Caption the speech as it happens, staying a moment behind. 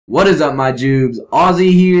What is up, my Jubes?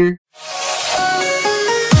 Ozzy here.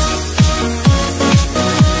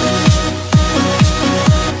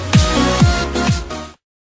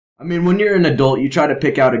 I mean, when you're an adult, you try to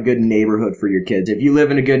pick out a good neighborhood for your kids. If you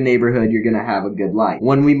live in a good neighborhood, you're gonna have a good life.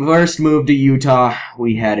 When we first moved to Utah,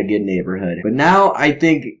 we had a good neighborhood. But now, I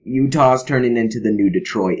think Utah's turning into the new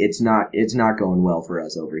Detroit. It's not going well for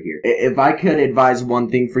us over here. If I could advise one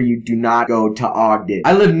thing for you, do not go to Ogden.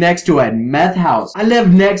 I live next to a meth house. I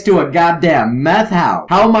live next to a goddamn meth house.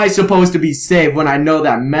 How am I supposed to be safe when I know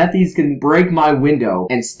that methies can break my window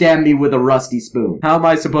and stab me with a rusty spoon? How am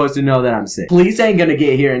I supposed to know that I'm safe? Police ain't gonna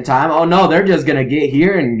get here in time. Oh no, they're just gonna get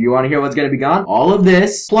here, and you wanna hear what's gonna be gone? All of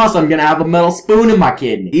this, plus I'm gonna have a metal spoon in my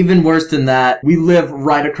kidney. Even worse than that, we live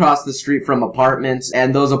right across the street from apartments,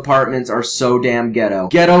 and those apartments are so damn ghetto.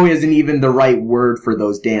 Ghetto isn't even the right word for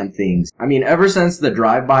those damn things. I mean, ever since the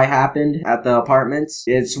drive-by happened at the apartments,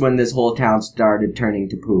 it's when this whole town started turning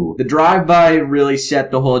to poo. The drive-by really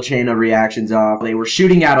set the whole chain of reactions off. They were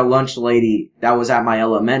shooting at a lunch lady that was at my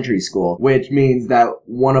elementary school, which means that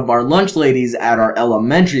one of our lunch ladies at our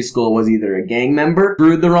elementary school was either a gang member,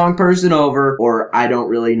 screwed the wrong person over, or I don't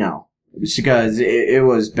really know. Because it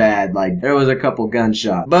was bad, like, there was a couple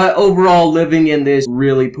gunshots. But overall, living in this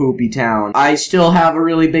really poopy town, I still have a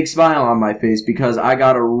really big smile on my face because I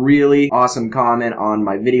got a really awesome comment on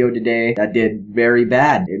my video today that did very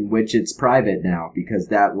bad, in which it's private now,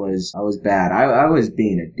 because I was bad. I was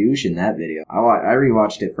being a douche in that video. I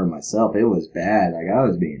rewatched it for myself. It was bad. Like, I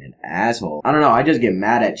was being an asshole. I don't know, I just get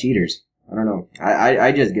mad at cheaters. I don't know.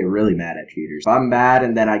 I just get really mad at cheaters. If I'm mad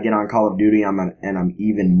and then I get on Call of Duty and I'm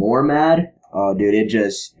even more mad, oh dude,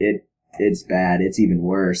 it's bad. It's even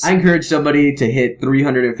worse. I encourage somebody to hit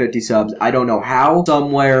 350 subs. I don't know how.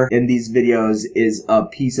 Somewhere in these videos is a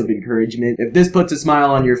piece of encouragement. If this puts a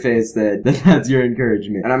smile on your face, then that's your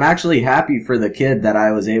encouragement. And I'm actually happy for the kid that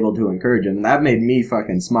I was able to encourage him. That made me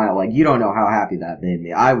fucking smile. Like, you don't know how happy that made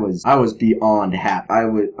me. I was beyond happy.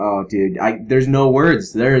 Oh dude, there's no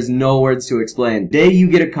words. There is no words to explain. The day you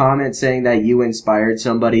get a comment saying that you inspired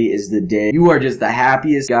somebody is the day you are just the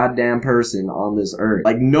happiest goddamn person on this earth.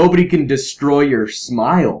 Like, nobody can destroy your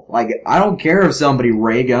smile. Like, I don't care if somebody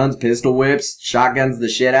ray guns, pistol whips, shotguns the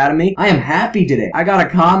shit out of me. I am happy today. I got a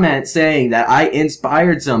comment saying that I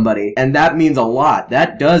inspired somebody, and that means a lot.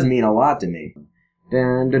 That does mean a lot to me.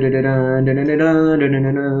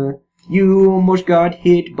 You almost got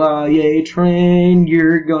hit by a train.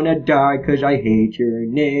 You're gonna die 'cause I hate your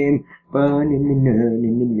name.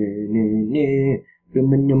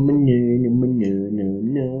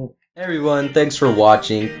 Hey everyone, thanks for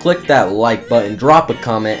watching. Click that like button, drop a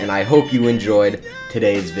comment, and I hope you enjoyed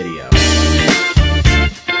today's video.